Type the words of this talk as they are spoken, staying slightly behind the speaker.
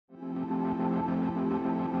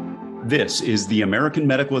This is the American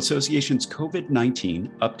Medical Association's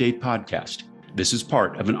COVID-19 Update Podcast. This is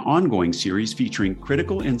part of an ongoing series featuring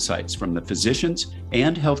critical insights from the physicians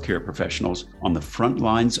and healthcare professionals on the front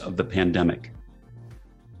lines of the pandemic.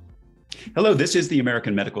 Hello, this is the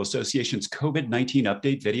American Medical Association's COVID-19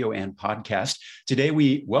 Update video and podcast. Today,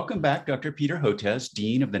 we welcome back Dr. Peter Hotez,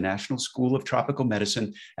 Dean of the National School of Tropical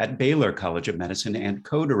Medicine at Baylor College of Medicine and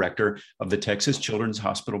co-director of the Texas Children's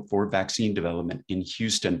Hospital for Vaccine Development in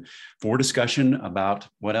Houston, for discussion about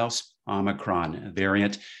what else? Omicron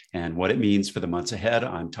variant and what it means for the months ahead.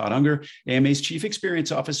 I'm Todd Unger, AMA's Chief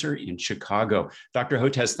Experience Officer in Chicago. Dr.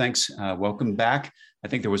 Hotez, thanks. Welcome back. I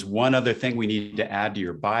think there was one other thing we need to add to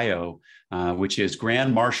your bio, which is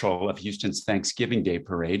Grand Marshal of Houston's Thanksgiving Day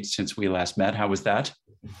Parade since we last met. How was that?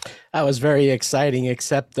 That was very exciting,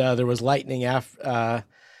 except there was lightning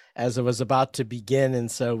as it was about to begin, and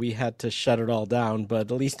so we had to shut it all down.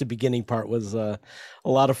 But at least the beginning part was a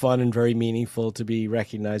lot of fun and very meaningful to be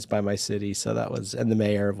recognized by my city. So that was, and the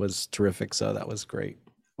mayor was terrific. So that was great.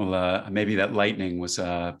 Well, maybe that lightning was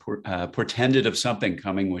portended of something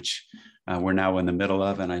coming, which we're now in the middle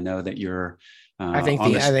of. And I know that you're. I think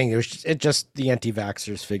the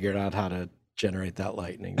anti-vaxxers figured out how to generate that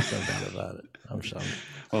lightning. No doubt about it. I'm sure.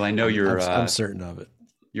 Well, I know I'm certain of it.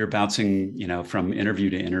 You're bouncing, from interview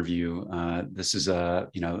to interview. This is a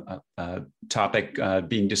topic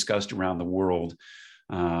being discussed around the world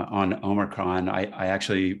on Omicron. I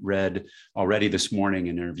actually read already this morning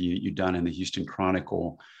an interview you'd done in the Houston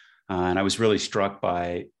Chronicle, and I was really struck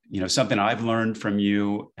by something I've learned from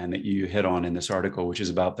you and that you hit on in this article, which is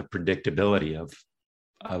about the predictability of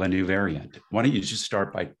a new variant. Why don't you just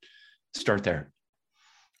start there?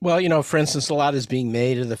 Well, for instance, a lot is being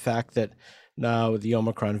made of the fact that now the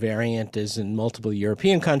Omicron variant is in multiple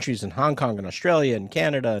European countries, in Hong Kong and Australia and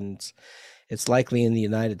Canada, and it's likely in the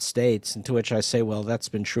United States. And to which I say, well, that's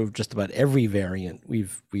been true of just about every variant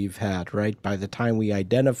we've had, right? By the time we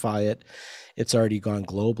identify it, it's already gone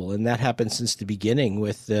global. And that happened since the beginning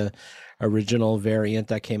with the original variant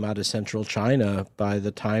that came out of central China. By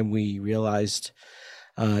the time we realized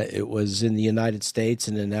it was in the United States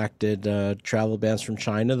and enacted travel bans from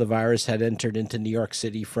China, the virus had entered into New York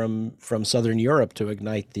City from Southern Europe to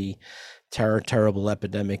ignite the terrible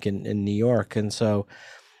epidemic in New York. And so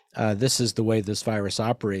this is the way this virus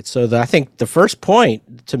operates. So I think the first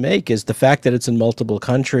point to make is the fact that it's in multiple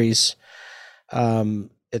countries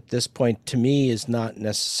at this point, to me, is not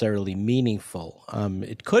necessarily meaningful.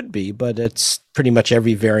 It could be, but it's pretty much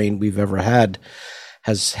every variant we've ever had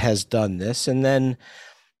has done this.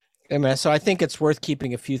 So I think it's worth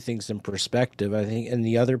keeping a few things in perspective. I think, and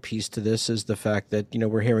the other piece to this is the fact that,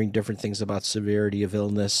 we're hearing different things about severity of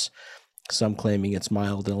illness, some claiming it's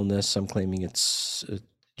mild illness, some claiming it's,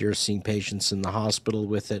 you're seeing patients in the hospital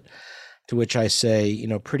with it, to which I say,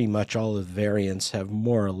 pretty much all of the variants have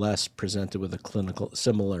more or less presented with a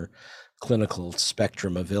similar clinical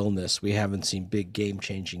spectrum of illness. We haven't seen big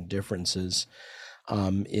game-changing differences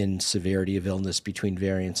in severity of illness between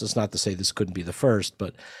variants. It's not to say this couldn't be the first,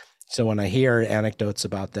 but so when I hear anecdotes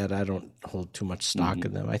about that, I don't hold too much stock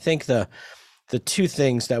in them. I think the two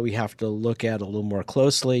things that we have to look at a little more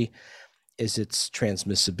closely is its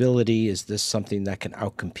transmissibility. Is this something that can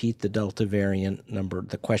outcompete the Delta variant?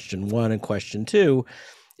 The question one, and question two,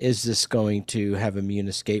 is this going to have immune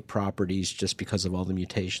escape properties just because of all the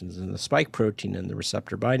mutations in the spike protein and the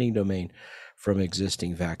receptor binding domain from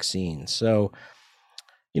existing vaccines? So,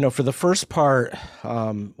 for the first part,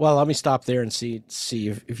 let me stop there and see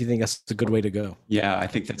if you think that's a good way to go. Yeah, I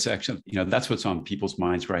think that's actually, that's what's on people's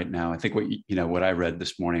minds right now. I think what I read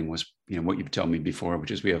this morning was, what you've told me before,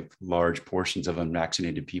 which is we have large portions of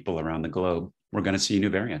unvaccinated people around the globe. We're going to see new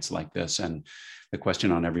variants like this. And the question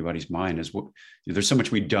on everybody's mind is, there's so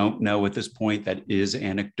much we don't know at this point that is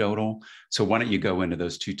anecdotal. So why don't you go into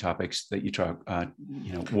those two topics that you talk,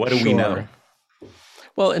 what do we know?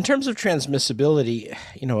 Well, in terms of transmissibility,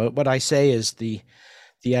 what I say is the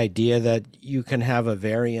idea that you can have a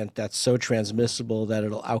variant that's so transmissible that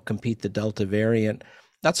it'll outcompete the Delta variant.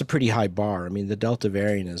 That's a pretty high bar. I mean, the Delta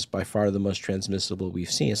variant is by far the most transmissible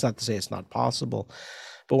we've seen. It's not to say it's not possible,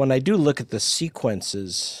 but when I do look at the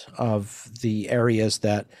sequences of the areas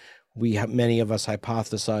that many of us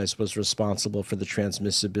hypothesized was responsible for the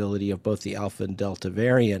transmissibility of both the Alpha and Delta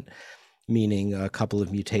variant, meaning a couple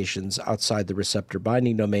of mutations outside the receptor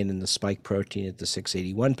binding domain in the spike protein at the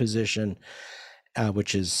 681 position,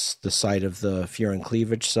 which is the site of the furin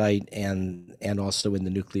cleavage site, and also in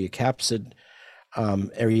the nucleocapsid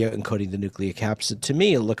area encoding the nucleocapsid. To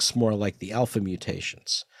me, it looks more like the alpha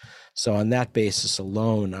mutations. So on that basis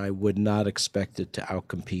alone, I would not expect it to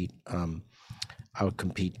outcompete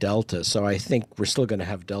outcompete Delta. So I think we're still going to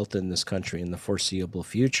have Delta in this country in the foreseeable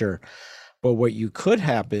future. But what could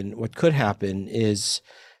happen is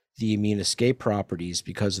the immune escape properties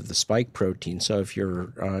because of the spike protein. So if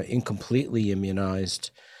you're incompletely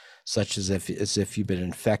immunized, such as if you've been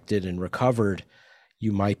infected and recovered,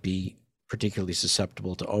 you might be particularly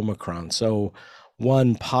susceptible to Omicron. So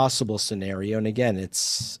one possible scenario, and again,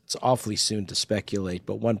 it's awfully soon to speculate,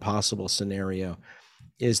 but one possible scenario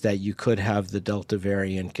is that you could have the Delta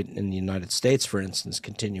variant in the United States, for instance,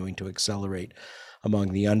 continuing to accelerate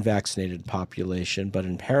among the unvaccinated population. But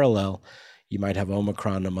in parallel, you might have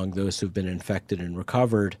Omicron among those who've been infected and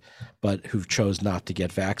recovered, but who've chose not to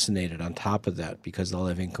get vaccinated on top of that because they'll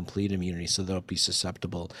have incomplete immunity. So they'll be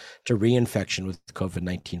susceptible to reinfection with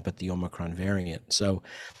COVID-19, but the Omicron variant. So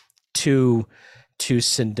two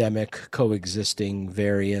syndemic coexisting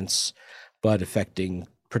variants, but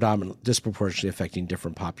disproportionately affecting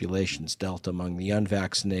different populations. Delta among the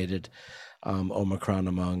unvaccinated, Omicron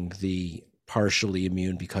among the partially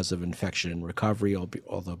immune because of infection and recovery, or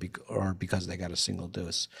because they got a single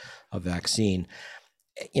dose of vaccine.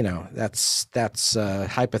 That's a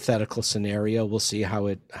hypothetical scenario. We'll see how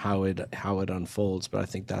it unfolds, but I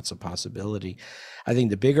think that's a possibility. I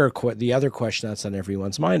think the other question that's on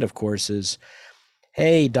everyone's mind, of course, is,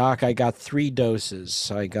 hey, doc, I got 3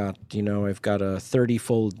 doses. I've got a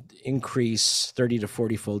 30-fold increase, 30 to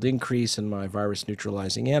 40-fold increase in my virus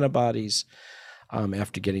neutralizing antibodies.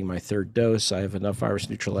 After getting my 3rd dose, I have enough virus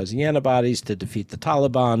neutralizing antibodies to defeat the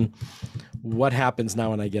Taliban. What happens now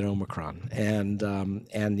when I get Omicron? And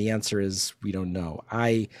the answer is we don't know.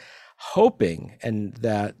 I hoping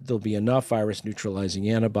that there'll be enough virus neutralizing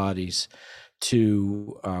antibodies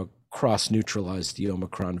to cross neutralize the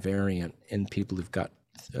Omicron variant in people who've got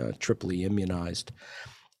triply immunized.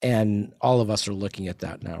 And all of us are looking at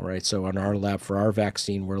that now, right? So on our lab for our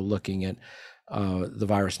vaccine, we're looking at the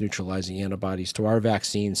virus neutralizing antibodies to our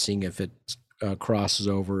vaccine, seeing if it crosses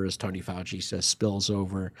over, as Tony Fauci says, spills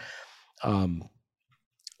over.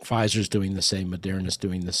 Pfizer's doing the same, Moderna's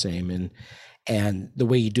doing the same. And the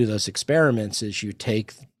way you do those experiments is you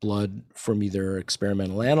take blood from either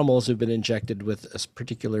experimental animals who've been injected with a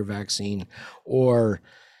particular vaccine or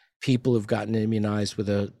people who've gotten immunized with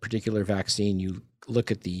a particular vaccine. You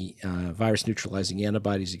look at the virus neutralizing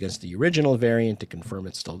antibodies against the original variant to confirm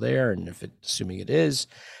it's still there. And assuming it is,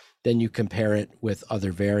 then you compare it with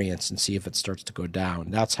other variants and see if it starts to go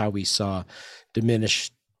down. That's how we saw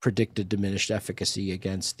predicted diminished efficacy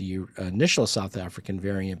against the initial South African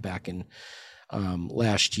variant back in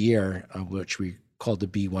last year, which we called the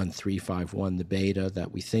B1351, the beta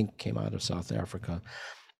that we think came out of South Africa,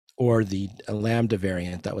 or the Lambda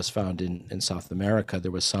variant that was found in South America.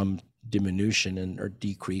 There was some diminution or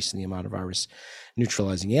decrease in the amount of virus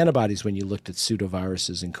neutralizing antibodies when you looked at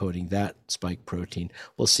pseudoviruses encoding that spike protein.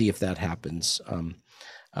 We'll see if that happens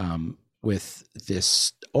with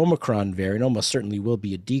this Omicron variant. Almost certainly will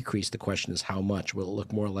be a decrease. The question is how much. Will it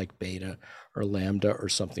look more like beta or Lambda or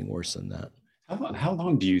something worse than that? How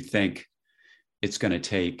long do you think it's going to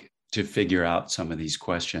take to figure out some of these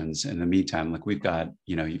questions? In the meantime, like you've got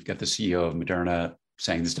the CEO of Moderna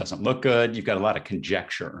saying this doesn't look good. You've got a lot of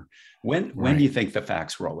conjecture. When do you think the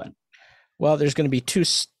facts roll in? Well, there's going to be 2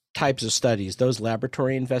 types of studies. Those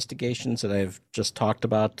laboratory investigations that I've just talked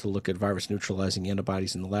about to look at virus neutralizing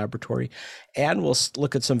antibodies in the laboratory, and we'll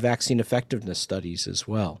look at some vaccine effectiveness studies as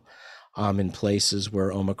well in places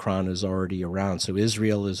where Omicron is already around. So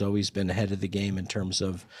Israel has always been ahead of the game in terms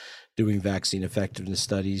of doing vaccine effectiveness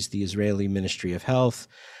studies. The Israeli Ministry of Health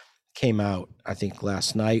came out, I think,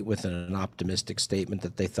 last night with an optimistic statement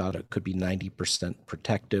that they thought it could be 90%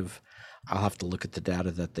 protective. I'll have to look at the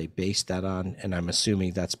data that they based that on, and I'm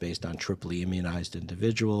assuming that's based on triply immunized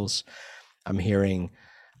individuals. I'm hearing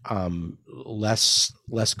less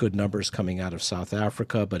good numbers coming out of South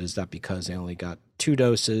Africa, but is that because they only got 2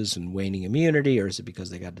 doses and waning immunity, or is it because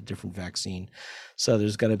they got a different vaccine? So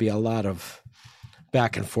there's going to be a lot of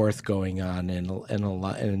back and forth going on,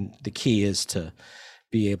 and the key is to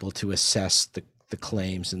be able to assess the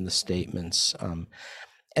claims and the statements.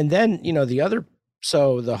 And then,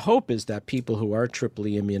 so the hope is that people who are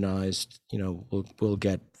triply immunized, will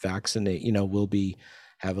get vaccinated, will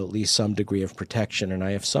have at least some degree of protection. And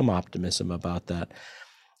I have some optimism about that.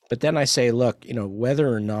 But then I say, look,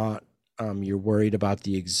 whether or not you're worried about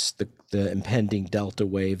the impending Delta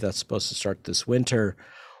wave that's supposed to start this winter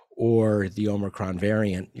or the Omicron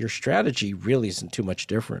variant, your strategy really isn't too much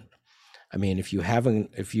different. I mean, if you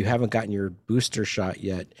haven't gotten your booster shot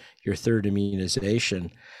yet, your 3rd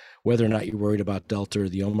immunization, whether or not you're worried about Delta or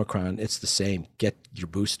the Omicron, it's the same. Get your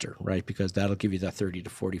booster, right? Because that'll give you that 30 to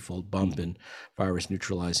 40-fold bump in virus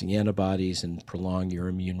neutralizing antibodies and prolong your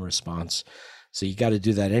immune response. So you got to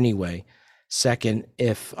do that anyway. Second,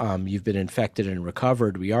 if you've been infected and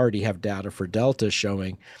recovered, we already have data for Delta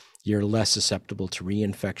showing you're less susceptible to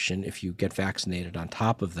reinfection if you get vaccinated on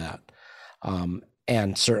top of that.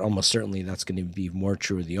 And almost certainly that's going to be more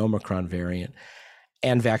true of the Omicron variant.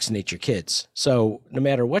 And vaccinate your kids. So no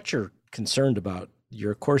matter what you're concerned about,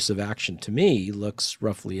 your course of action to me looks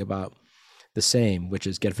roughly about the same, which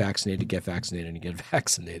is get vaccinated, and get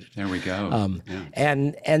vaccinated. There we go. Yeah.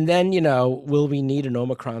 And then, will we need an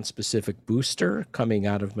Omicron specific booster coming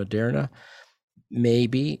out of Moderna?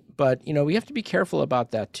 Maybe, but we have to be careful about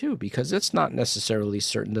that too, because it's not necessarily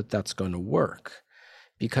certain that that's going to work.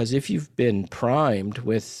 Because if you've been primed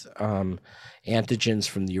with antigens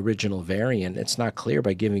from the original variant, it's not clear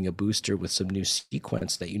by giving a booster with some new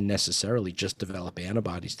sequence that you necessarily just develop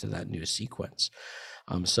antibodies to that new sequence.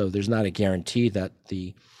 So there's not a guarantee that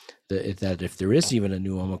that if there is even a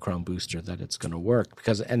new Omicron booster, that it's going to work.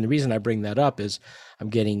 And the reason I bring that up is I'm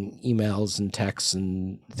getting emails and texts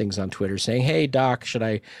and things on Twitter saying, hey, doc, should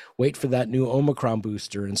I wait for that new Omicron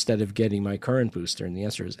booster instead of getting my current booster? And the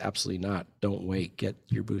answer is absolutely not. Don't wait. Get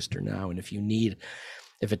your booster now. And if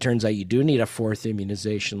it turns out you do need a fourth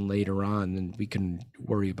immunization later on, then we can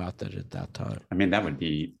worry about that at that time. I mean, that would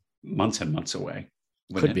be months and months away.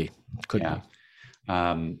 Could be.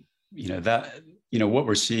 What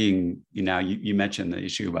we're seeing now, you mentioned the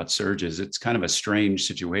issue about surges. It's kind of a strange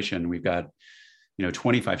situation. We've got,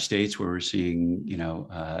 25 states where we're seeing,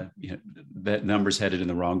 the numbers headed in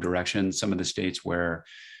the wrong direction. Some of the states where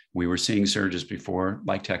we were seeing surges before,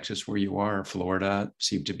 like Texas, where you are, Florida,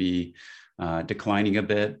 seem to be declining a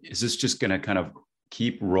bit. Is this just going to kind of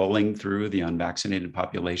keep rolling through the unvaccinated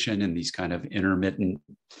population in these kind of intermittent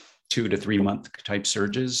 2 to 3 month type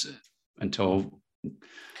surges until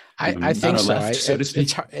I think so. Left, so to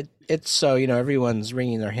speak? It's so, everyone's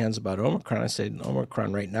wringing their hands about Omicron. I say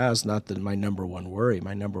Omicron right now is not my number one worry.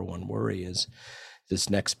 My number one worry is this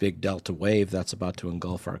next big Delta wave that's about to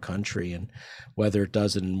engulf our country, and whether it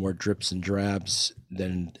does it in more drips and drabs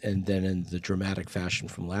than in the dramatic fashion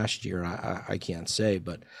from last year, I can't say.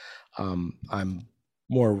 But I'm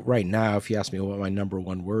more right now, if you ask me what my number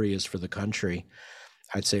one worry is for the country,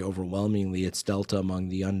 I'd say overwhelmingly it's Delta among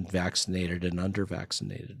the unvaccinated and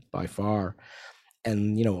undervaccinated by far.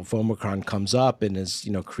 And, if Omicron comes up and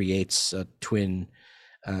creates a twin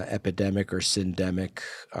epidemic or syndemic,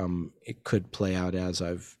 it could play out as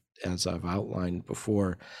I've outlined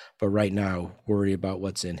before. But right now, worry about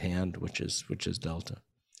what's in hand, which is Delta.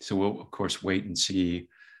 So we'll of course wait and see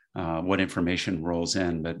what information rolls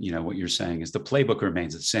in. But what you're saying is the playbook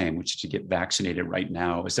remains the same, which is to get vaccinated right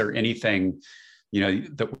now. Is there anything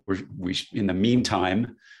that we in the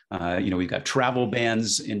meantime, we've got travel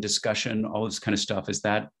bans in discussion, all this kind of stuff. Is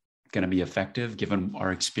that going to be effective given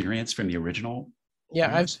our experience from the original?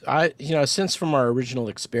 Yeah, since from our original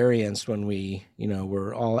experience when we,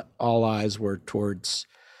 were all eyes were towards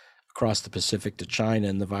across the Pacific to China,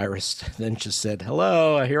 and the virus then just said,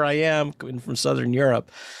 hello, here I am coming from Southern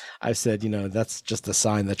Europe. I said, that's just a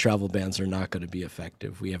sign that travel bans are not going to be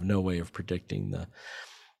effective. We have no way of predicting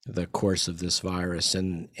the course of this virus,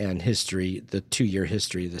 and history, the 2-year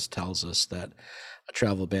history, this tells us that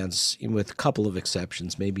travel bans, with a couple of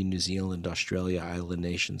exceptions, maybe New Zealand, Australia, island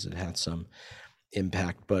nations, it had some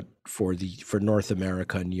impact, but for North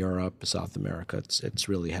America and Europe, South America, it's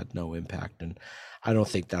really had no impact. And I don't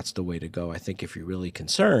think that's the way to go. I think if you're really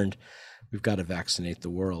concerned, we've got to vaccinate the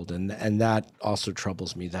world. And that also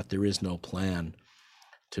troubles me that there is no plan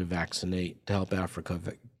to help Africa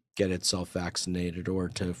get itself vaccinated or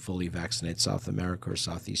to fully vaccinate South America or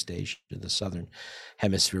Southeast Asia. The Southern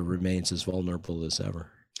Hemisphere remains as vulnerable as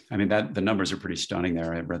ever. I mean, the numbers are pretty stunning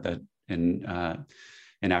there. I read that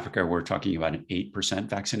in Africa, we're talking about an 8%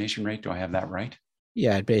 vaccination rate. Do I have that right?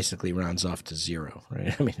 Yeah, it basically rounds off to zero,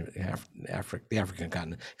 right? I mean, the African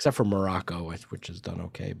continent, except for Morocco, which has done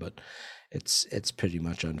okay, but it's pretty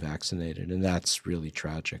much unvaccinated, and that's really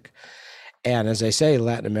tragic. And as I say,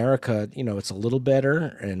 Latin America, it's a little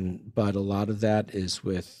better, but a lot of that is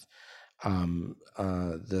with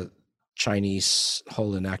the Chinese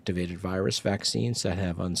whole inactivated virus vaccines that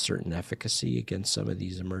have uncertain efficacy against some of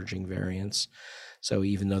these emerging variants. So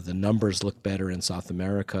even though the numbers look better in South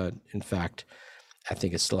America, in fact, I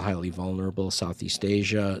think it's still highly vulnerable. Southeast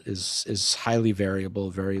Asia is highly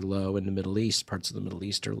variable, very low. In the Middle East, parts of the Middle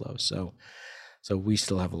East are low. So we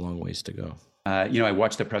still have a long ways to go. I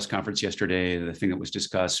watched the press conference yesterday. The thing that was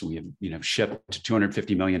discussed, we have, shipped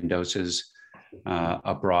 250 million doses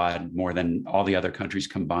abroad, more than all the other countries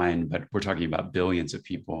combined. But we're talking about billions of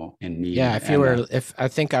people in need. Yeah, if I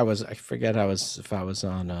forget if I was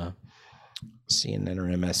on CNN or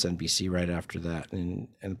MSNBC right after that,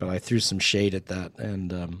 but I threw some shade at that,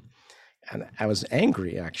 and I was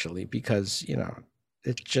angry actually because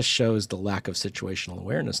it just shows the lack of situational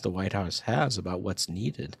awareness the White House has about what's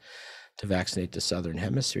needed to vaccinate the Southern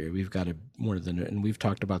Hemisphere. We've got and we've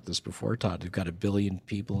talked about this before, Todd, we've got 1 billion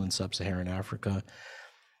people in sub-Saharan Africa,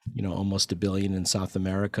 almost 1 billion in South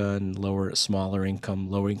America, and lower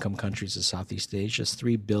income countries of Southeast Asia. It's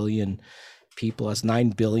 3 billion people. That's 9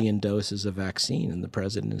 billion doses of vaccine. And the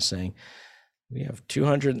president is saying, we have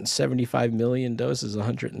 275 million doses,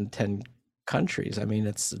 110 countries. I mean,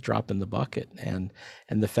 it's a drop in the bucket. And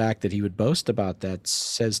the fact that he would boast about that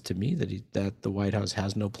says to me that the White House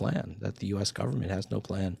has no plan, that the U.S. government has no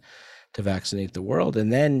plan to vaccinate the world.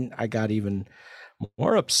 And then I got even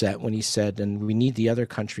more upset when he said, and we need the other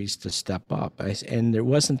countries to step up. And there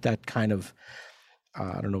wasn't that kind of,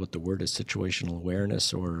 I don't know what the word is, situational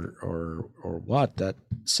awareness or what, that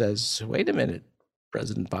says, wait a minute,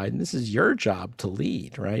 President Biden, this is your job to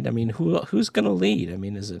lead, right? I mean, who's going to lead? I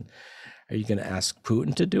mean, are you going to ask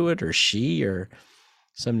Putin to do it, or Xi, or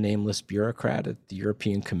some nameless bureaucrat at the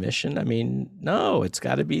European Commission? I mean, no, it's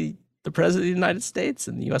got to be the president of the United States,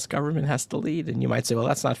 and the U.S. government has to lead. And you might say, well,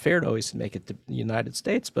 that's not fair to always make it the United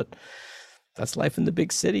States, but that's life in the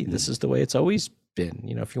big city. This is the way it's always been.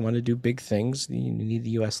 If you want to do big things, you need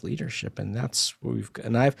the U.S. leadership, and that's where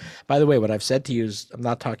by the way, what I've said to you is, I'm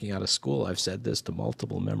not talking out of school. I've said this to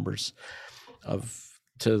multiple members of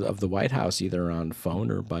the White House, either on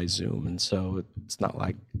phone or by Zoom, and so it's not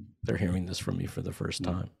like they're hearing this from me for the first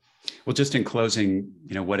time. Well, just in closing,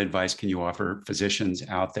 what advice can you offer physicians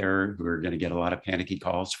out there who are going to get a lot of panicky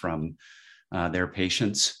calls from their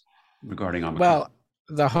patients regarding Omicron? Well,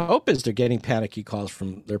 the hope is they're getting panicky calls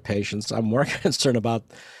from their patients. I'm more concerned about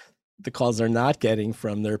the calls they're not getting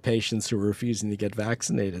from their patients who are refusing to get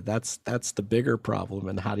vaccinated. That's the bigger problem.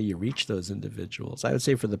 And how do you reach those individuals? I would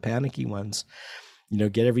say for the panicky ones,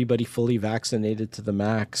 get everybody fully vaccinated to the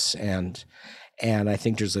max. And I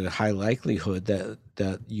think there's a high likelihood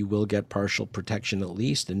that you will get partial protection at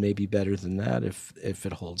least, and maybe better than that if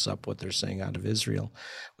it holds up what they're saying out of Israel,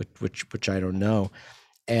 which I don't know.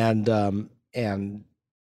 And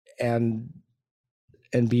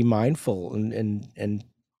be mindful and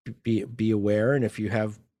be aware. And if you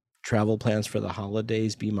have travel plans for the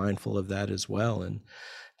holidays, be mindful of that as well. And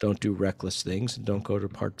don't do reckless things, and don't go to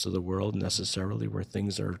parts of the world necessarily where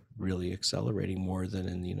things are really accelerating more than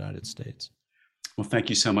in the United States. Well, thank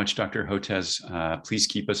you so much, Dr. Hotez. Please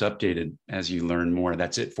keep us updated as you learn more.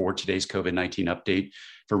 That's it for today's COVID-19 update.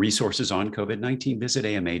 For resources on COVID-19, visit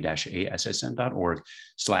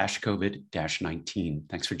ama-assn.org/COVID-19.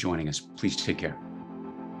 Thanks for joining us. Please take care.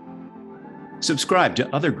 Subscribe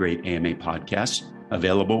to other great AMA podcasts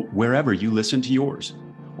available wherever you listen to yours,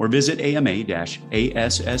 or visit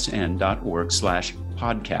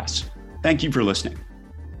ama-assn.org/podcasts. Thank you for listening.